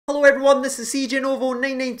everyone, this is CJ Novo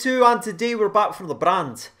 992 and today we're back from the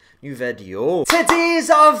brand new video. Today's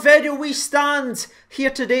video we stand here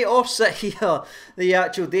today, or sit here the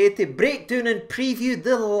actual day, to break down and preview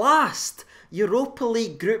the last Europa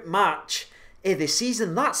League group match of the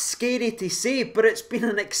season. That's scary to say, but it's been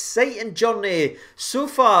an exciting journey so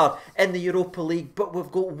far in the Europa League. But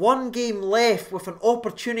we've got one game left with an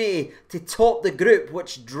opportunity to top the group,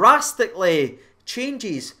 which drastically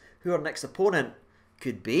changes who our next opponent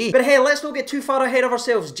could be. But hey, let's not get too far ahead of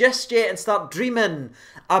ourselves just yet and start dreaming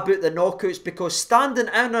about the knockouts, because standing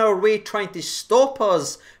in our way trying to stop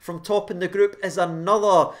us from topping the group is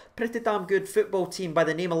another pretty damn good football team by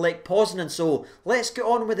the name of Lech Poznan. So let's get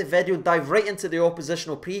on with the video and dive right into the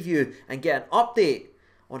oppositional preview and get an update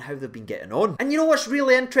on how they've been getting on. And you know what's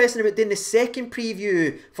really interesting about doing the second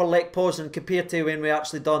preview for Lech Poznan compared to when we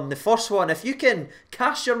actually done the first one? If you can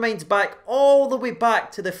cast your minds back all the way back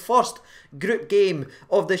to the first group game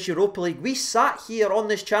of this Europa League, we sat here on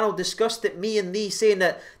this channel, discussed it, me and thee, saying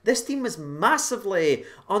that this team was massively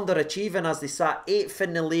underachieving as they sat 8th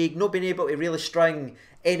in the league, not being able to really string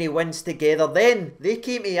any wins together. Then they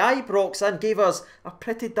came to Ibrox and gave us a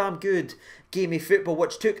pretty damn good game of football,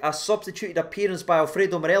 which took a substituted appearance by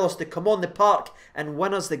Alfredo Morelos to come on the park and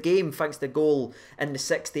win us the game thanks to goal in the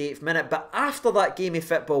 68th minute. But after that game of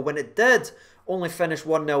football, when it did only finish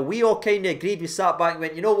 1-0, we all kind of agreed. We sat back and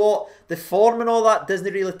went, you know what, the form and all that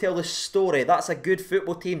doesn't really tell the story. That's a good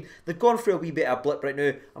football team. They've gone through a wee bit of a blip right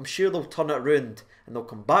now. I'm sure they'll turn it around and they'll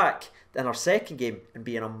come back in our second game and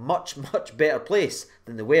be in a much better place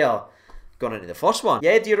than they were going into the first one.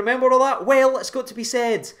 Yeah, do you remember all that? Well, it's got to be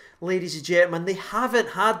said, ladies and gentlemen, they haven't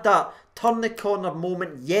had that turn the corner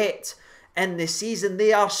moment yet in the season.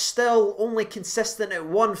 They are still only consistent at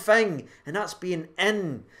one thing, and that's being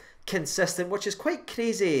inconsistent, which is quite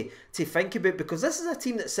crazy to think about, because this is a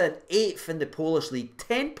team that's in 8th in the Polish league,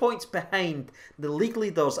 10 points behind the league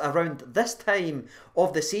leaders around this time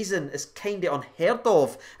of the season is kind of unheard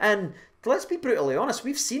of. And let's be brutally honest,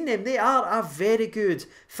 we've seen them. They are a very good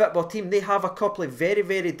football team. They have a couple of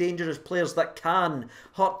very dangerous players that can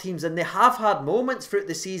hurt teams, and they have had moments throughout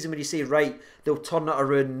the season where you say, right, they'll turn it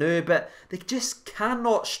around now, but they just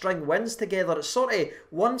cannot string wins together. It's sort of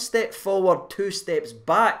one step forward, two steps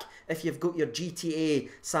back. If you've got your GTA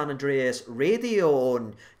San Andreas radio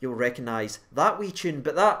on, you'll recognise that wee tune,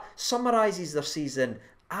 but that summarises their season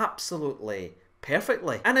absolutely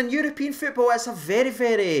perfectly. And in European football, it's a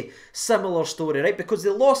very similar story, right? Because they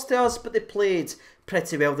lost to us, but they played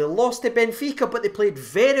pretty well. They lost to Benfica, but they played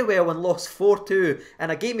very well and lost 4-2 in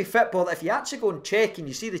a game of football that if you actually go and check and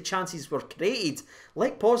you see the chances were created,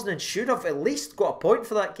 Lech Poznan should have at least got a point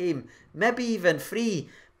for that game, maybe even 3.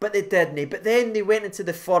 But they didn't. But then they went into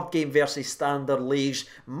the third game versus Standard Liège.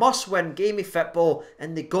 Must-win game of football,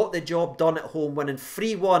 and they got the job done at home, winning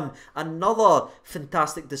 3-1. Another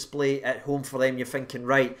fantastic display at home for them. You're thinking,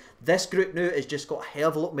 right, this group now has just got a hell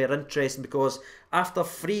of a lot more interesting, because after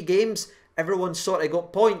 3 games, everyone's sort of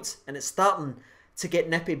got points, and it's starting to get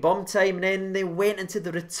nippy bum time. And then they went into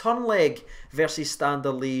the return leg versus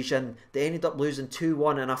Standard Liège, and they ended up losing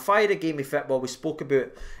 2-1 in a fiery game of football. We spoke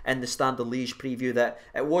about in the Standard Liège preview that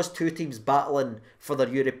it was two teams battling for their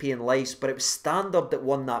European lives, but it was Standard that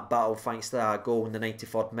won that battle thanks to a goal in the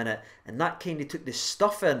 93rd minute, and that kind of took the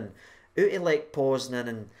stuffing out of Lech Poznan,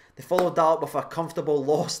 and they followed that up with a comfortable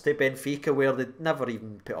loss to Benfica, where they never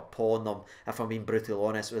even put a paw on them, if I'm being brutally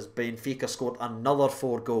honest. It was Benfica scored another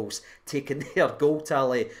 4 goals, taking their goal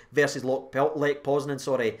tally versus Lech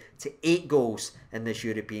Poznan, to 8 goals in this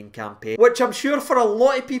European campaign. Which I'm sure for a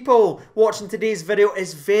lot of people watching today's video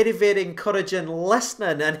is very encouraging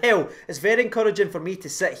listening. And hell, it's very encouraging for me to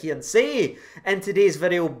sit here and say in today's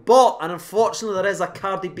video, but, and unfortunately there is a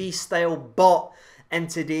Cardi B style but in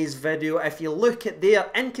today's video. If you look at their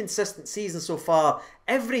inconsistent season so far,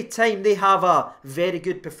 every time they have a very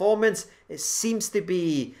good performance, it seems to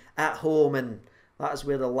be at home, and that is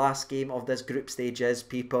where the last game of this group stage is,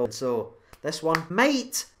 people. And so this one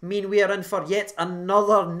might mean we are in for yet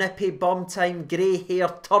another nippy bum time, grey hair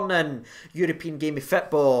turning European game of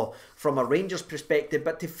football from a Rangers perspective.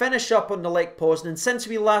 But to finish up on the Lech Poznan, since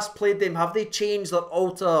we last played them, have they changed or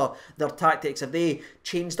altered their tactics? Have they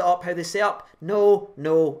changed it up how they set up? No,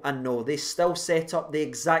 and no. They still set up the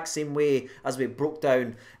exact same way as we broke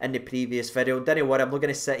down in the previous video. Don't worry, I'm not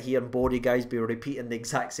going to sit here and bore you guys by repeating the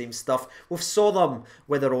exact same stuff. We've saw them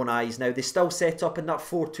with our own eyes now. They still set up in that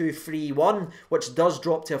 4-2-3-1, which does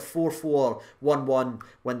drop to a 4-4-1-1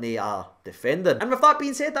 when they are defending. And with that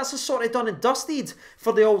being said, that's a sort of done and dusted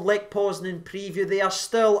for the old Lech Poznan preview. They are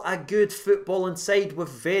still a good footballing side with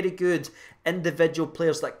very good individual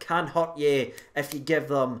players that can hurt you if you give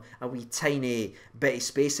them a wee tiny bit of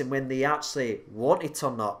space, and when they actually want to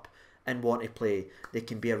turn up and want to play, they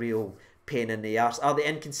can be a real pain in the arse. Are they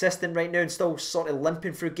inconsistent right now and still sort of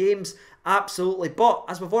limping through games? Absolutely, but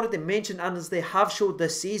as we've already mentioned and as they have showed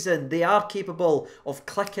this season, they are capable of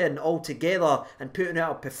clicking all together and putting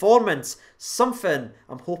out a performance, something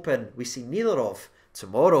I'm hoping we see neither of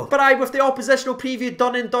tomorrow. But aye, with the oppositional preview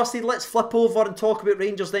done and dusted, let's flip over and talk about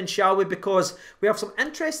Rangers then, shall we? Because we have some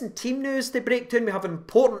interesting team news to break down. We have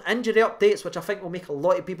important injury updates, which I think will make a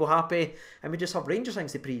lot of people happy, and we just have Rangers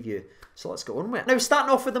things to preview. So let's get on with it. Now,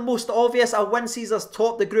 starting off with the most obvious, a win sees us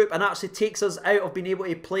top the group and actually takes us out of being able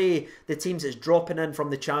to play the teams that's dropping in from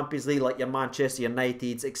the Champions League, like your Manchester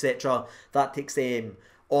Uniteds, etc. That takes them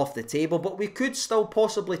off the table, but we could still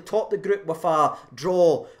possibly top the group with a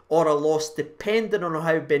draw or a loss, depending on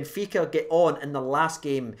how Benfica get on in the last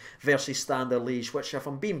game versus Standard Liège, which, if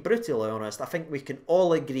I'm being brutally honest, I think we can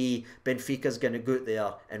all agree Benfica's going to go out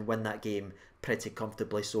there and win that game pretty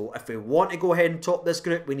comfortably. So if we want to go ahead and top this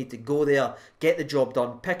group, we need to go there, get the job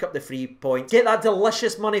done, pick up the 3 points, get that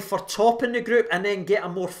delicious money for topping the group, and then get a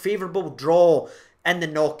more favourable draw in the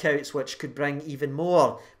knockouts, which could bring even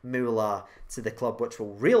more moolah to the club, which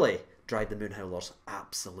will really drive the Moonhowlers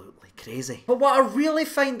absolutely crazy. But what I really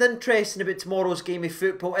find interesting about tomorrow's game of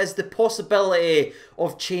football is the possibility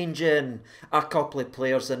of changing a couple of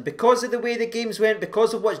players. And because of the way the games went,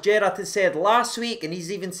 because of what Gerrard had said last week, and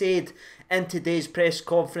he's even said in today's press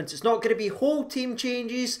conference, it's not going to be whole team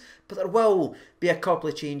changes, but there will be a couple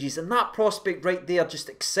of changes, and that prospect right there just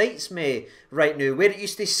excites me right now. Where it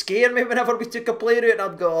used to scare me whenever we took a player out and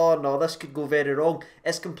I'd go, oh no, this could go very wrong,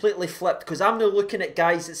 it's completely flipped, because I'm now looking at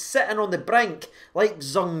guys that's sitting on the brink, like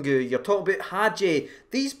Zungu, you're talking about Hagis.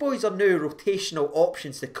 These boys are now rotational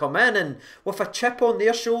options to come in, and with a chip on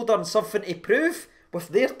their shoulder and something to prove, with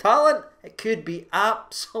their talent, it could be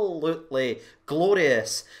absolutely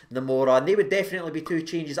glorious, the Mora. And they would definitely be two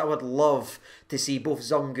changes I would love to see, both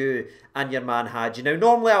Zungu and your man Hagis. Now,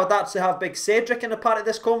 normally I would actually have Big Cedric in a part of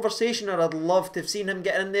this conversation, and I'd love to have seen him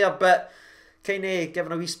get in there, but kind of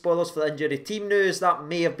giving a wee spoilers for the injury team news, that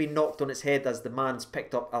may have been knocked on its head as the man's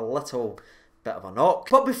picked up a little bit of a knock.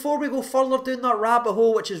 But before we go further down that rabbit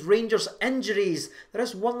hole, which is Rangers injuries, there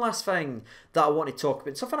is one last thing that I want to talk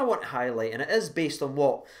about, something I want to highlight, and it is based on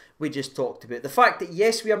what we just talked about. The fact that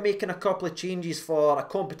yes, we are making a couple of changes for a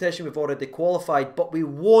competition we've already qualified, but we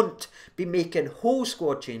won't be making whole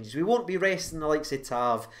squad changes. We won't be resting the likes of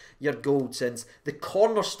Tav, your Goldsons, the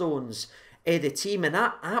cornerstones of the team, and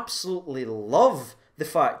I absolutely love the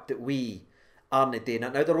fact that we aren't doing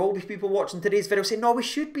it. Now, there will be people watching today's video saying, no, we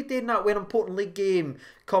should be doing that when an important league game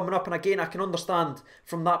coming up, and again, I can understand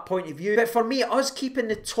from that point of view. But for me, us keeping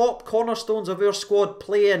the top cornerstones of our squad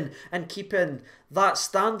playing and keeping that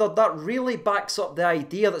standard, that really backs up the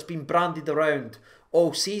idea that's been branded around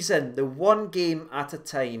all season, the one game at a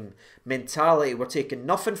time mentality. We're taking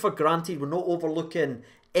nothing for granted, we're not overlooking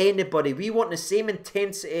anybody. We want the same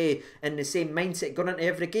intensity and the same mindset going into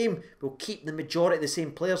every game. We'll keep the majority of the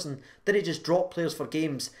same players and didn't just drop players for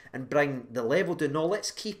games and bring the level down. No, let's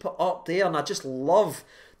keep it up there, and I just love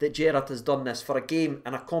that Gerrard has done this for a game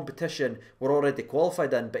and a competition we're already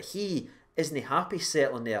qualified in, but he isn't happy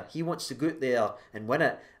settling there. He wants to go out there and win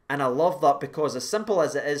it. And I love that, because as simple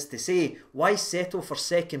as it is to say, why settle for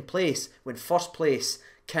second place when first place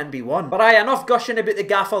can be won? But aye, enough gushing about the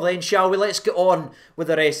gaffer then, shall we? Let's get on with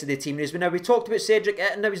the rest of the team news. Now, we talked about Cedric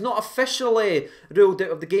Itten. Now, he's not officially ruled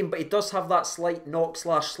out of the game, but he does have that slight knock /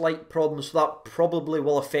 slight problem, so that probably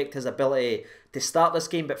will affect his ability to start this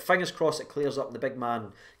game. But fingers crossed it clears up and the big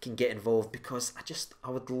man can get involved, because I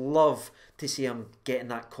would love to see him getting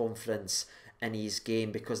that confidence in his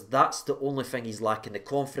game, because that's the only thing he's lacking, the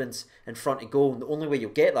confidence in front of goal. And the only way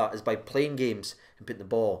you'll get that is by playing games and putting the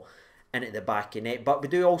ball into the back of net. But we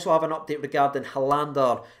do also have an update regarding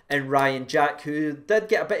Hollander and Ryan Jack, who did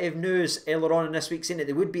get a bit of news earlier on in this week saying that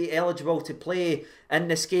they would be eligible to play in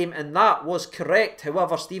this game, and that was correct.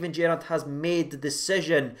 However, Steven Gerrard has made the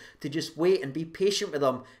decision to just wait and be patient with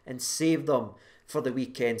them and save them for the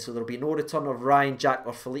weekend. So there will be no return of Ryan Jack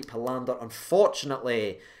or Philippe Hollander,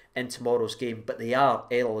 unfortunately, in tomorrow's game, but they are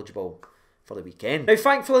eligible for the weekend. Now,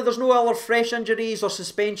 thankfully, there's no other fresh injuries or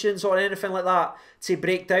suspensions or anything like that to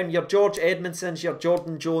break down. Your George Edmondsons, your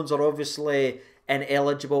Jordan Jones are obviously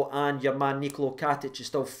ineligible, and your man Nikola Katic is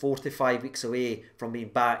still 4 to 5 weeks away from being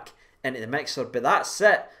back into the mixer. But that's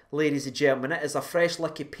it, ladies and gentlemen. It is a fresh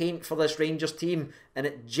lick of paint for this Rangers team, and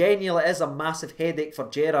it genuinely is a massive headache for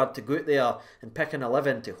Gerrard to go out there and pick an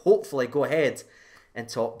 11 to hopefully go ahead and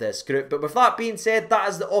top this group. But with that being said, that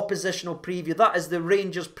is the oppositional preview, that is the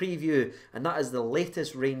Rangers preview, and that is the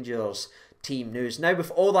latest Rangers team news. Now, with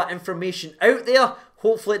all that information out there,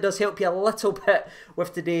 hopefully it does help you a little bit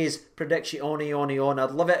with today's prediction.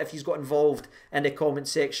 I'd love it if you've got involved in the comment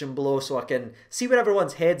section below so I can see where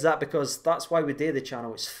everyone's head's at, because that's why we do the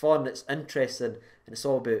channel. It's fun, it's interesting, and it's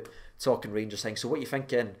all about talking Rangers things. So what are you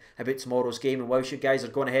thinking about tomorrow's game? And whilst you guys are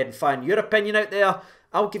going ahead and find your opinion out there,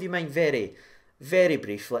 I'll give you mine very, very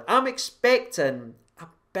briefly. I'm expecting a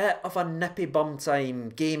bit of a nippy bum time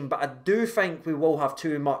game, but I do think we will have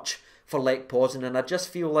too much for Lech Poznan, and I just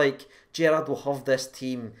feel like Gerard will have this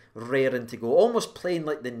team raring to go, almost playing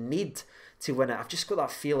like they need to win it. I've just got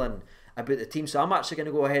that feeling about the team, so I'm actually going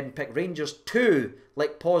to go ahead and pick Rangers 2,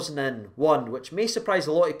 Lech Poznan 1, which may surprise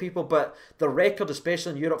a lot of people, but the record,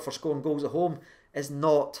 especially in Europe for scoring goals at home, is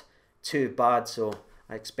not too bad, so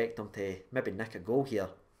I expect them to maybe nick a goal here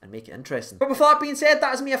and make it interesting. But with that being said,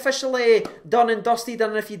 that is me officially done and dusted,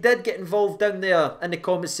 and if you did get involved down there in the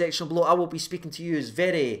comment section below, I will be speaking to you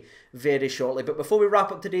very, very shortly. But before we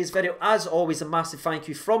wrap up today's video, as always, a massive thank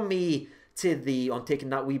you from me to thee on taking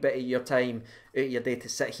that wee bit of your time out of your day to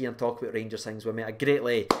sit here and talk about Rangers things with me. I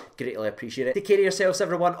greatly, greatly appreciate it. Take care of yourselves,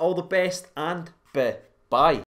 everyone. All the best, and bye.